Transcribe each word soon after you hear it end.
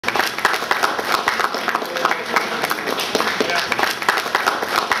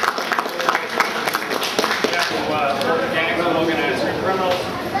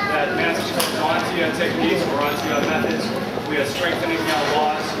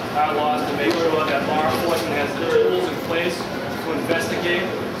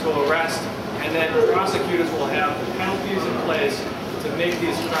and then prosecutors will have the penalties in place to make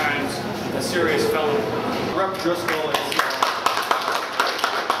these crimes a serious felony. Rep. Driscoll is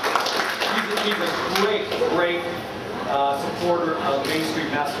he's a great supporter of Main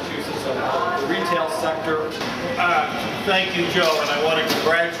Street, Massachusetts, of the retail sector. Thank you, Joe, and I want to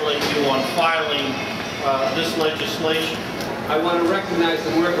congratulate you on filing this legislation. I want to recognize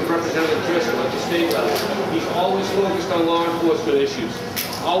the work of Representative Driscoll at the state level. He's always focused on law enforcement issues,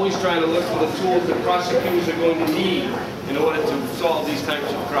 always trying to look for the tools that prosecutors are going to need in order to solve these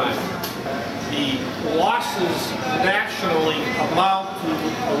types of crimes. The losses nationally amount to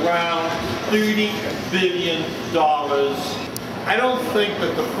around $30 billion. I don't think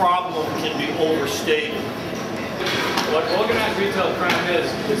that the problem can be overstated. What organized retail crime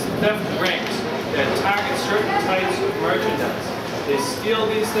is theft rings that target certain types of merchandise. They steal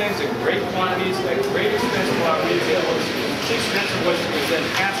these things in great quantities at great expense to our retailers, the expense of which is then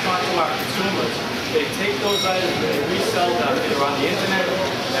passed on to our consumers. They take those items and they resell them either on the internet,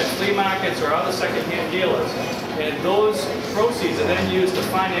 at flea markets, or other second-hand dealers. And those proceeds are then used to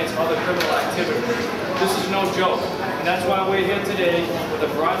finance other criminal activity. This is no joke. And that's why we're here today with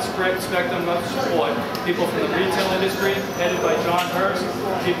a broad spectrum of support. People from the retail industry, headed by John Hurst,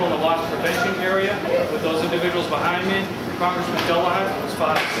 people in the loss prevention area, with those individuals behind me, Congressman Dillard, who's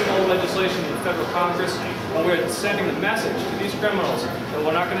filed civil legislation in the federal Congress, and we're sending the message to these criminals that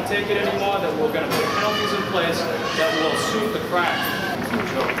we're not going to take it anymore, that we're going to put penalties in place that will suit the crime.